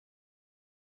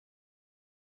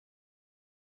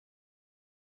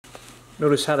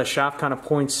Notice how the shaft kind of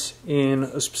points in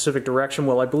a specific direction.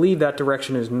 Well, I believe that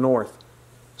direction is north.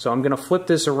 So I'm going to flip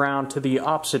this around to the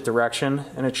opposite direction,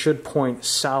 and it should point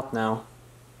south now.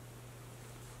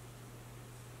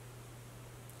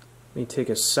 Let me take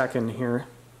a second here.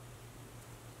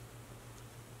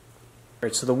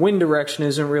 Alright, so the wind direction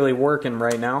isn't really working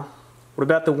right now. What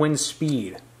about the wind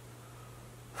speed?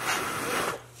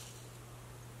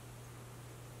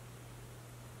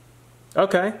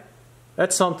 Okay,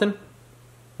 that's something.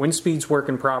 Wind speed's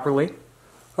working properly.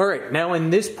 Alright, now in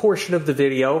this portion of the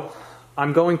video,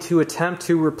 I'm going to attempt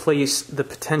to replace the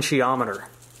potentiometer.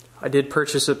 I did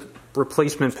purchase a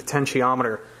replacement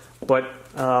potentiometer, but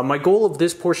my goal of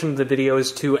this portion of the video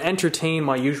is to entertain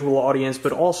my usual audience,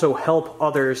 but also help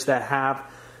others that have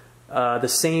the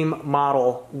same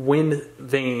model wind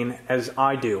vane as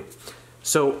I do.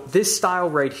 So this style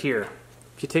right here,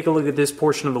 if you take a look at this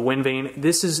portion of the wind vane,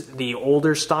 this is the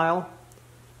older style.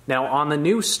 Now on the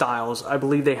new styles, I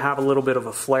believe they have a little bit of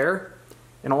a flare,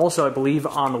 and also I believe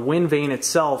on the wind vane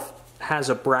itself has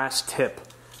a brass tip.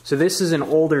 So this is an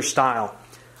older style.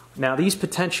 Now these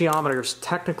potentiometers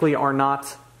technically are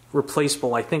not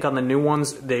replaceable. I think on the new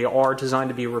ones they are designed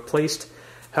to be replaced.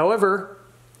 However,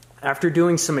 after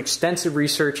doing some extensive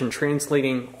research and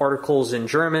translating articles in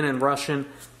German and Russian,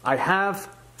 I have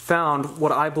found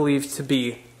what I believe to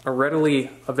be a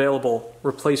readily available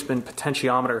replacement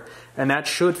potentiometer, and that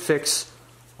should fix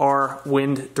our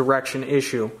wind direction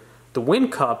issue. The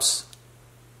wind cups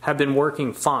have been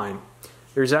working fine.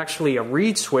 There's actually a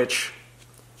reed switch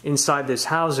inside this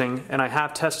housing, and I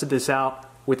have tested this out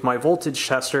with my voltage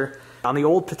tester. On the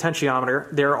old potentiometer,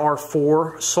 there are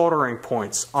 4 soldering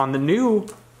points. On the new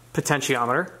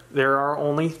potentiometer, there are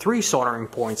only 3 soldering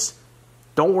points.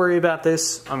 Don't worry about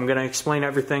this. I'm going to explain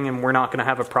everything and we're not going to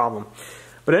have a problem.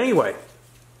 But anyway,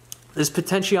 this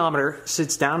potentiometer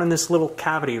sits down in this little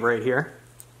cavity right here.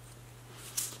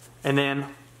 And then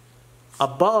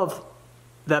above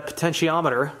that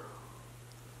potentiometer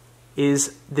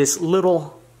is this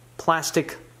little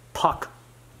plastic puck.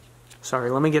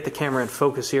 Sorry, let me get the camera in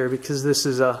focus here because this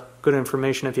is good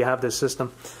information if you have this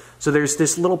system. So there's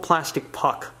this little plastic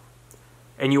puck,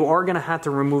 and you are going to have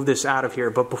to remove this out of here.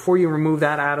 But before you remove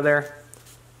that out of there,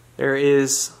 there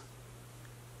is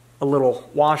a little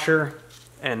washer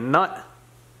and nut,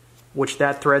 which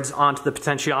that threads onto the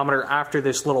potentiometer after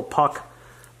this little puck.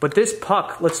 But this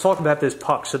puck, let's talk about this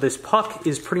puck. So this puck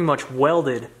is pretty much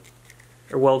welded,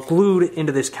 or well glued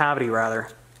into this cavity rather.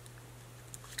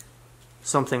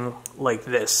 Something like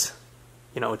this.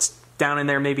 You know, it's down in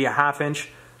there maybe a ½ inch.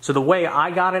 So the way I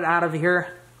got it out of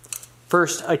here,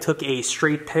 first I took a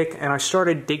straight pick and I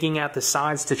started digging at the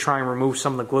sides to try and remove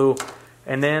some of the glue.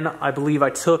 And then I believe I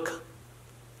took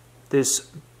this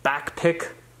back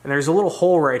pick, and there's a little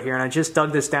hole right here, and I just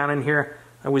dug this down in here.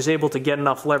 I was able to get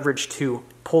enough leverage to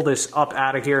pull this up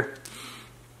out of here.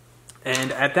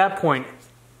 And at that point,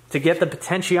 to get the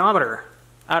potentiometer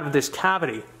out of this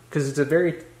cavity, because it's a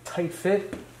very tight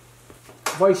fit,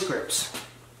 vice grips.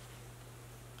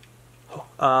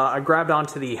 I grabbed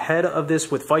onto the head of this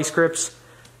with vice grips,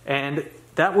 and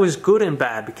that was good and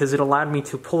bad because it allowed me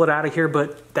to pull it out of here,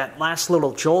 but that last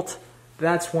little jolt,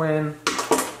 that's when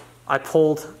I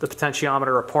pulled the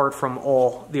potentiometer apart from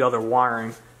all the other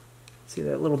wiring. See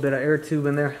that little bit of air tube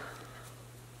in there?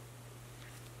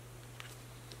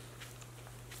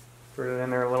 Throw it in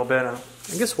there a little bit.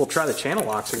 I guess we'll try the channel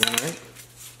locks again, right?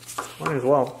 Might as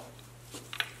well.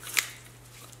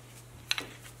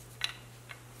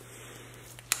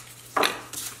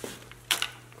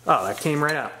 Oh, that came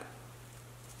right out.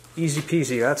 Easy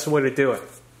peasy, that's the way to do it.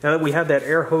 Now that we have that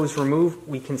air hose removed,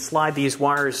 we can slide these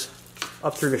wires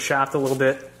up through the shaft a little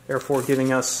bit, therefore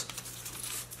giving us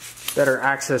better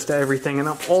access to everything. And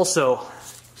I'm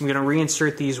going to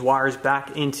reinsert these wires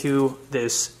back into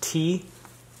this T,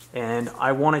 and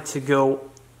I want it to go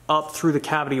up through the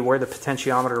cavity where the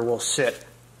potentiometer will sit,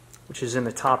 which is in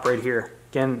the top right here.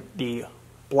 Again, the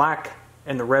black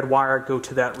and the red wire go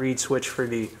to that reed switch for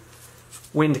the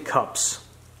wind cups.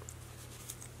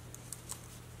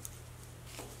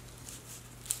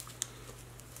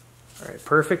 Alright,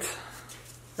 perfect.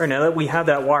 Alright, now that we have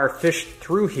that wire fished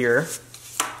through here,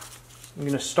 I'm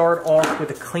going to start off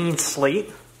with a clean slate.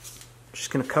 I'm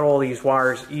just going to cut all these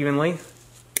wires evenly,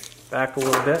 back a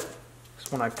little bit.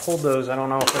 So when I pulled those, I don't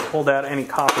know if I pulled out any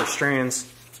copper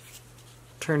strands.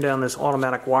 Turn down this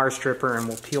automatic wire stripper and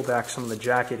we'll peel back some of the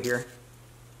jacket here.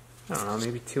 I don't know,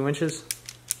 maybe 2 inches.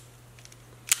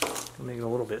 Make it a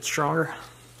little bit stronger.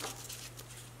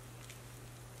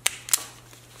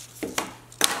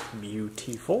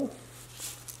 Beautiful.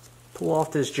 Pull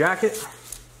off this jacket.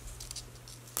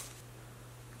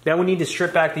 Now we need to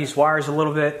strip back these wires a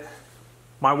little bit.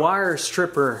 My wire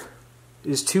stripper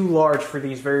is too large for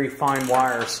these very fine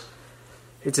wires.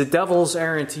 It's a devil's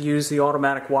errand to use the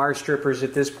automatic wire strippers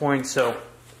at this point, so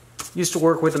used to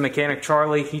work with the mechanic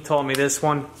Charlie. He taught me this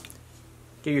one.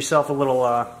 Get yourself a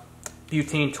little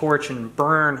butane torch and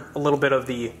burn a little bit of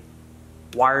the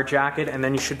wire jacket, and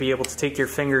then you should be able to take your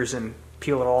fingers and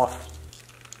peel it off.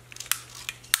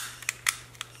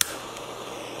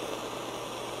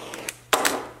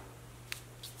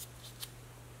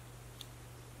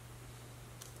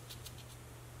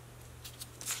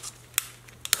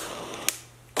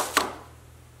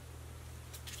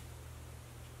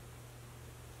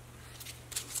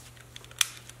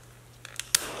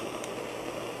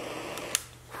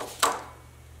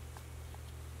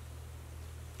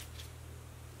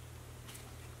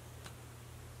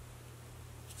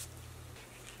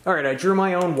 Alright, I drew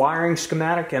my own wiring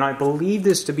schematic, and I believe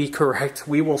this to be correct.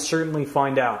 We will certainly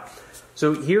find out.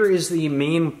 So here is the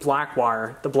main black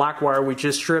wire, the black wire we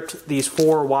just stripped these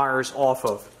 4 wires off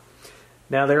of.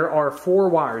 Now there are 4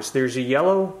 wires. There's a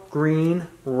yellow, green,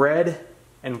 red,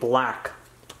 and black.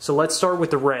 So let's start with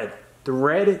the red. The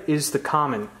red is the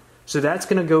common. So that's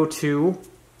going to go to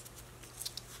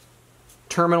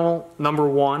terminal number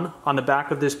 1 on the back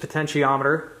of this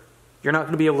potentiometer. You're not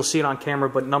going to be able to see it on camera,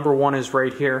 but number 1 is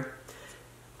right here.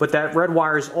 But that red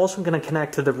wire is also going to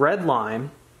connect to the red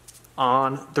line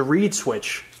on the reed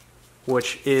switch,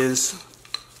 which is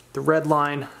the red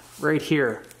line right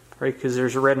here, right? Because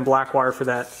there's a red and black wire for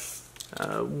that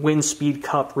wind speed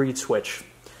cup reed switch.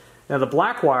 Now the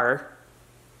black wire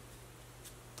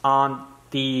on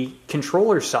the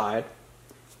controller side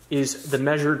is the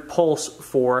measured pulse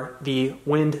for the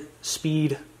wind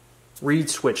speed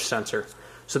reed switch sensor.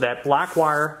 So that black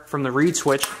wire from the reed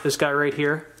switch, this guy right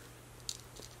here,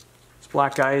 this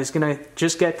black guy is going to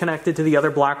just get connected to the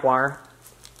other black wire,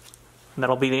 and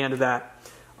that'll be the end of that.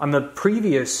 On the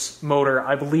previous motor,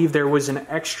 I believe there was an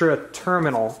extra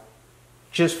terminal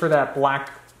just for that black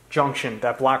junction,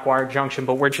 that black wire junction,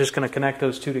 but we're just going to connect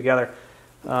those two together.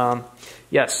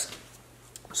 Yes.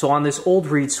 So on this old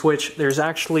reed switch, there's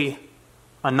actually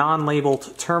a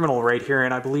non-labeled terminal right here,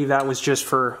 and I believe that was just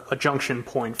for a junction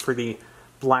point for the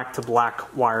black to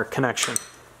black wire connection.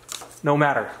 No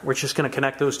matter, we're just going to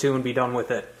connect those two and be done with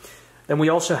it. Then we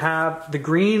also have the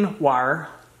green wire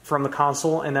from the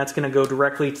console, and that's going to go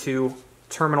directly to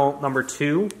terminal number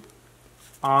 2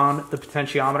 on the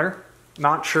potentiometer.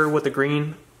 Not sure what the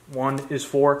green one is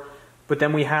for, but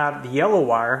then we have the yellow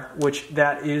wire, which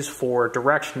that is for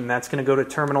direction. That's going to go to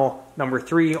terminal number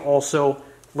 3, also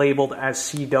labeled as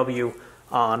CW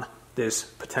on this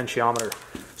potentiometer.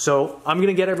 So I'm going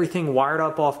to get everything wired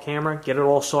up off camera, get it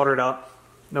all soldered up.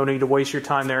 No need to waste your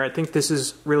time there. I think this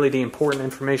is really the important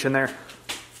information there.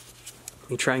 Let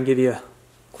me try and give you a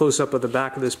close-up of the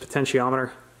back of this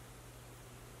potentiometer.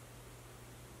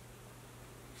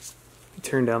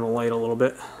 Turn down the light a little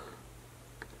bit.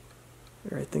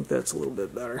 There, I think that's a little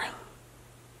bit better.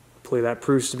 Hopefully that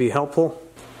proves to be helpful.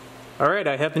 Alright,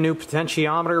 I have the new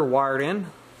potentiometer wired in.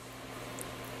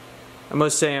 I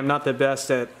must say I'm not the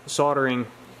best at soldering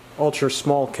ultra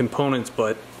small components,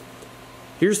 but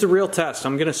here's the real test.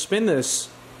 I'm going to spin this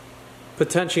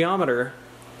potentiometer,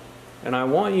 and I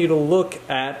want you to look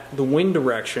at the wind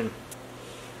direction.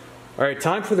 Alright,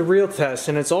 time for the real test,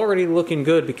 and it's already looking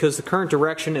good because the current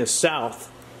direction is south.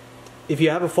 If you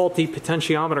have a faulty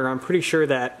potentiometer, I'm pretty sure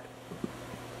that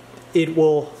it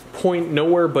will point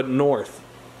nowhere but north.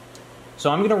 So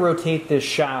I'm going to rotate this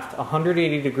shaft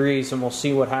 180 degrees and we'll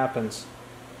see what happens.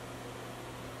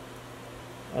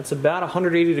 That's about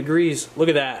 180 degrees. Look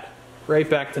at that. Right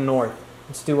back to north.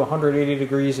 Let's do 180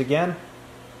 degrees again.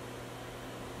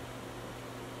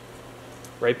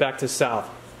 Right back to south.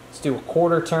 Let's do a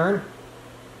quarter turn.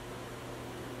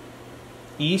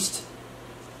 East.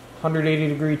 180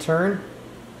 degree turn.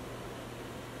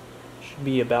 Should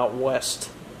be about west.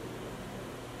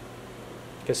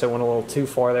 Guess I went a little too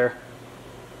far there.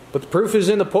 But the proof is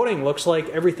in the pudding. Looks like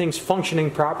everything's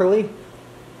functioning properly.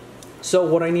 So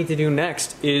what I need to do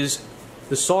next is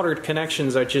the soldered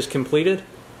connections I just completed.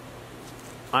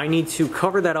 I need to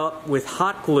cover that up with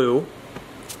hot glue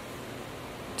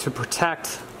to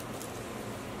protect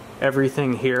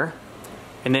everything here.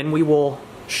 And then we will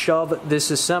shove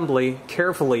this assembly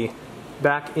carefully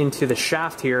back into the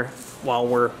shaft here while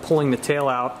we're pulling the tail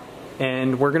out.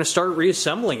 And we're going to start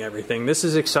reassembling everything. This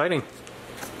is exciting.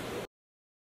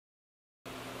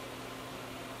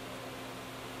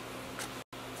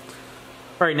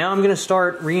 Alright, now I'm going to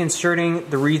start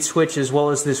reinserting the reed switch as well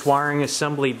as this wiring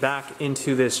assembly back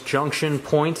into this junction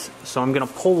point. So I'm going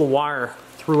to pull the wire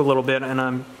through a little bit, and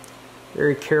I'm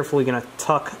Very carefully going to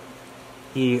tuck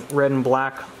the red and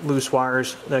black loose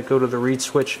wires that go to the reed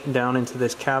switch down into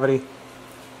this cavity.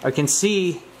 I can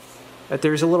see that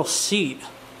there's a little seat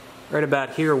right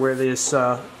about here where this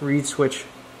reed switch,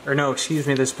 or no, excuse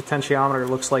me, this potentiometer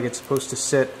looks like it's supposed to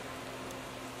sit.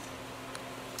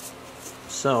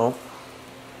 So,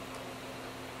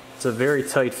 it's a very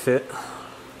tight fit.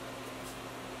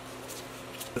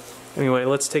 Anyway,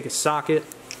 let's take a socket,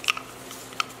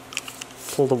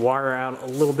 pull the wire out a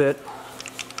little bit,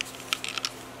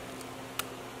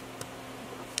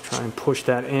 try and push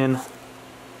that in,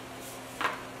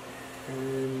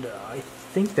 and I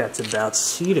think that's about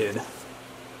seated.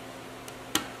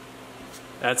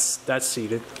 That's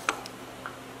seated.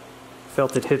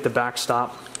 Felt it hit the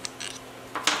backstop.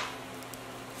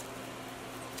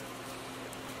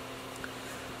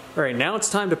 Alright, now it's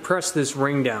time to press this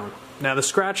ring down. Now the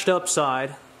scratched up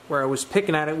side, where I was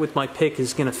picking at it with my pick,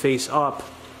 is going to face up,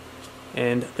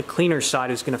 and the cleaner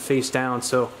side is going to face down,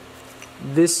 so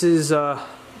this is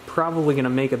probably going to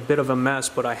make a bit of a mess,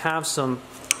 but I have some...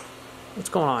 What's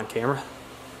going on, camera?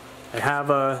 I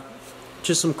have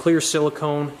just some clear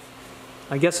silicone.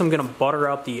 I guess I'm going to butter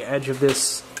out the edge of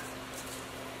this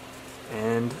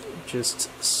and just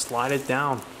slide it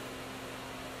down.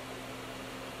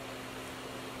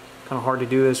 Kind of hard to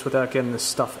do this without getting this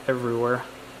stuff everywhere.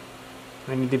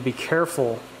 I need to be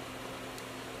careful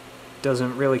it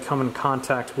doesn't really come in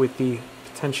contact with the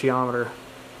potentiometer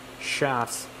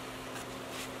shaft.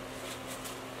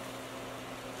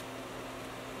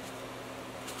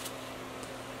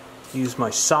 Use my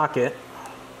socket,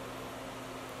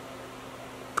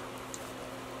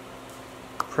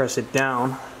 press it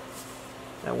down.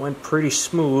 That went pretty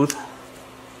smooth. I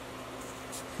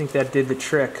think that did the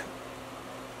trick.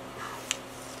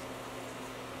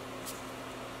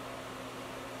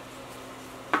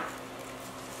 I'm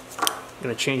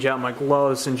going to change out my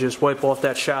gloves and just wipe off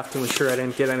that shaft to ensure I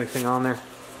didn't get anything on there.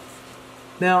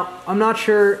 Now, I'm not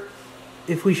sure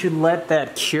if we should let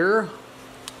that cure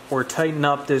or tighten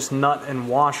up this nut and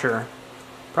washer.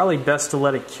 Probably best to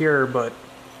let it cure, but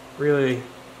really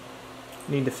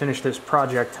need to finish this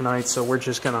project tonight, so we're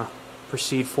just going to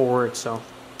proceed forward. So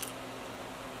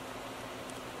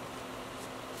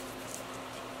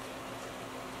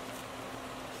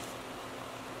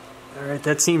alright,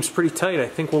 that seems pretty tight. I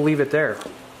think we'll leave it there.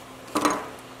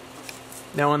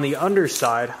 Now on the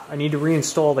underside, I need to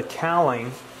reinstall the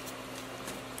cowling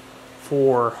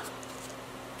for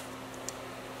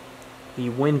the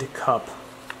wind cup.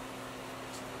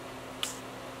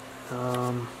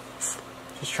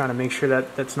 Just trying to make sure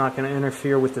that that's not going to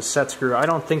interfere with the set screw. I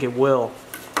don't think it will.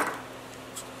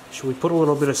 Should we put a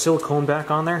little bit of silicone back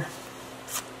on there?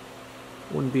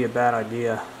 Wouldn't be a bad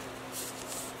idea.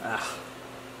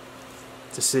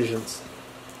 Decisions.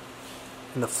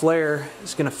 And the flare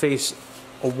is going to face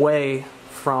away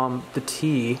from the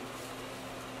T.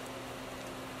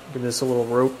 Give this a little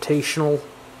rotational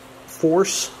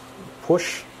force,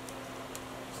 push.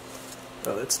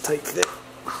 Oh, that's a tight fit.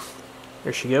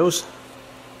 There she goes.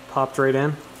 Popped right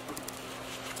in.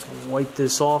 And wipe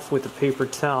this off with a paper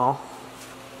towel.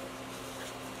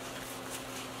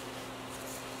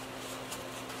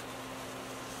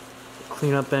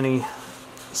 Clean up any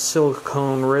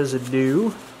silicone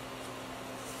residue.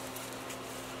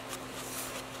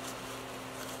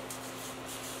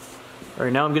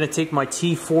 Alright, now I'm going to take my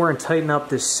T4 and tighten up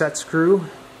this set screw.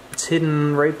 It's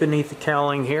hidden right beneath the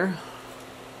cowling here.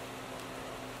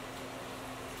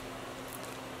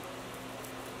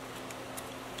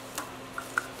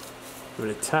 Give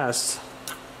it a test.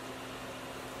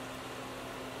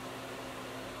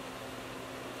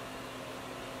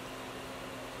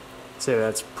 I'd say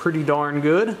that's pretty darn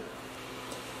good.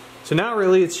 So now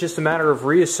really it's just a matter of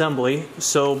reassembly.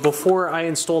 So before I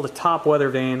install the top weather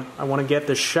vane, I want to get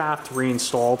the shaft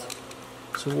reinstalled.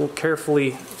 So we'll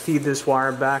carefully feed this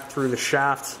wire back through the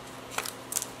shaft,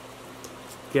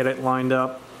 get it lined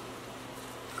up.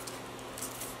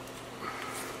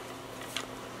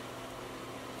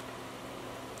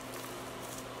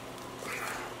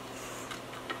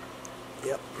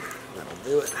 Yep, that'll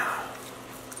do it.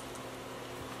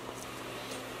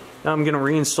 Now I'm going to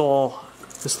reinstall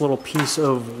this little piece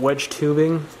of wedge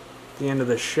tubing at the end of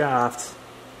the shaft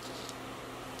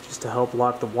just to help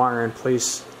lock the wire in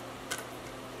place.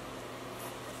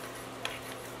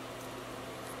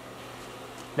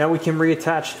 Now we can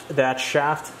reattach that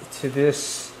shaft to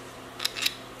this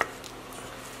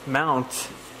mount,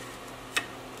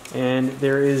 and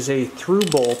there is a through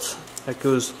bolt that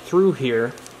goes through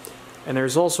here, and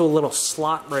there's also a little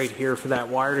slot right here for that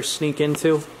wire to sneak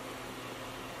into.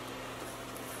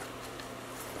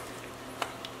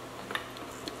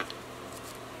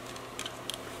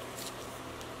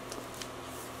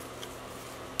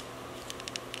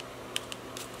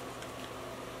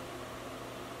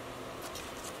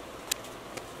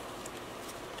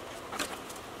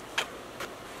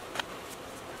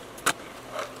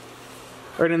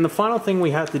 Alright, and the final thing we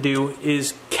have to do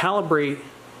is calibrate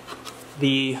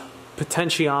the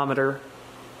potentiometer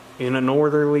in a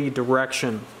northerly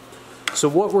direction. So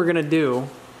what we're going to do,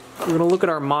 we're going to look at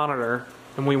our monitor,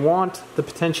 and we want the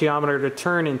potentiometer to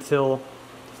turn until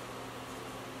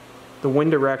the wind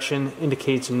direction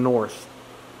indicates north.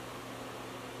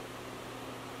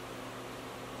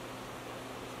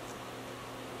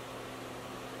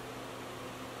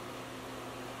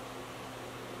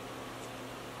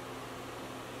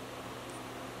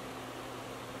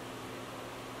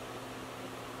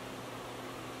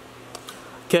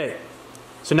 Okay,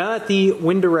 so now that the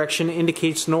wind direction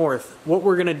indicates north, what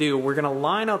we're going to do, we're going to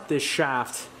line up this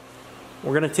shaft.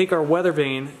 We're going to take our weather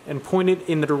vane and point it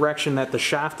in the direction that the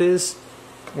shaft is.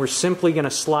 We're simply going to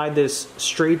slide this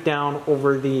straight down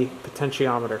over the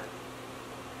potentiometer.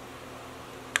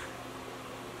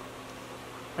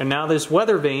 And now this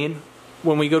weather vane,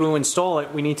 when we go to install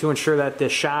it, we need to ensure that the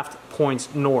shaft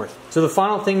points north. So the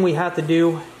final thing we have to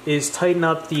do is tighten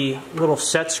up the little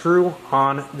set screw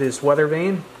on this weather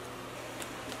vane.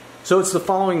 So it's the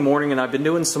following morning and I've been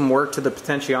doing some work to the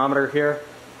potentiometer here.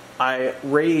 I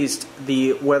raised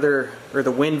the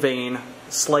wind vane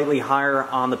slightly higher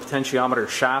on the potentiometer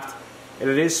shaft, and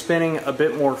it is spinning a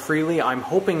bit more freely. I'm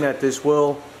hoping that this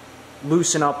will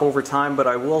loosen up over time, but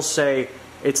I will say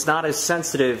it's not as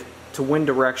sensitive to wind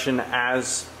direction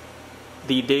as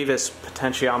the Davis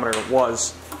potentiometer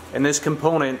was. And this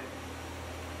component,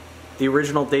 the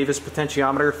original Davis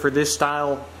potentiometer for this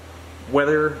style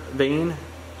weather vane,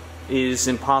 is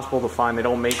impossible to find. They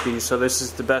don't make these, so this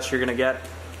is the best you're going to get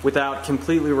without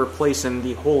completely replacing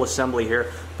the whole assembly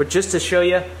here. But just to show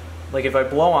you, like if I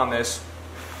blow on this,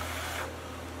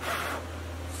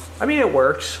 I mean it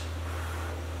works.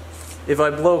 If I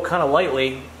blow kind of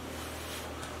lightly,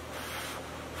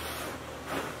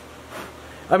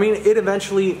 I mean it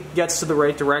eventually gets to the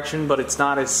right direction, but it's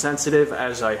not as sensitive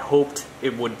as I hoped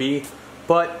it would be.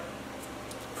 But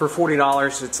for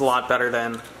 $40, it's a lot better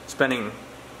than spending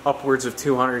upwards of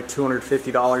 $200,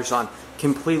 $250 on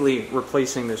completely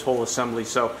replacing this whole assembly.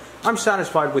 So I'm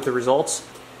satisfied with the results.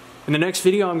 In the next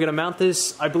video, I'm going to mount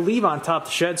this, I believe, on top of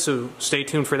the shed, so stay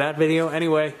tuned for that video.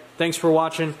 Anyway, thanks for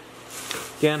watching.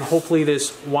 Again, hopefully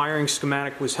this wiring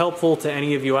schematic was helpful to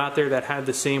any of you out there that have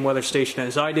the same weather station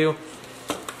as I do.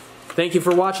 Thank you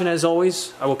for watching as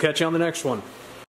always. I will catch you on the next one.